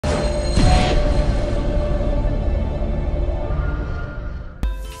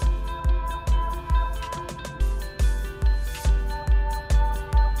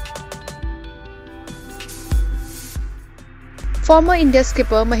Former India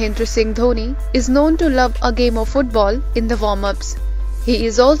skipper Mahendra Singh Dhoni is known to love a game of football in the warm-ups. He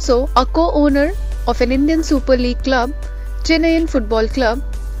is also a co-owner of an Indian Super League club, Chennai Football Club,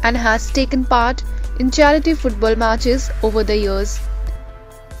 and has taken part in charity football matches over the years.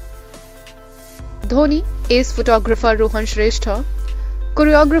 Dhoni, ace photographer Rohan Shrestha,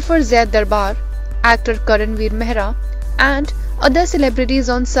 choreographer Zaid Darbar, actor Karanveer Mehra, and other celebrities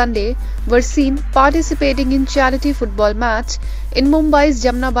on Sunday were seen participating in charity football match in Mumbai's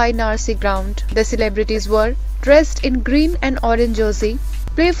Jamnabai Narsi ground. The celebrities were dressed in green and orange jersey.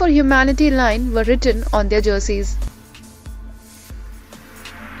 Play for Humanity line were written on their jerseys.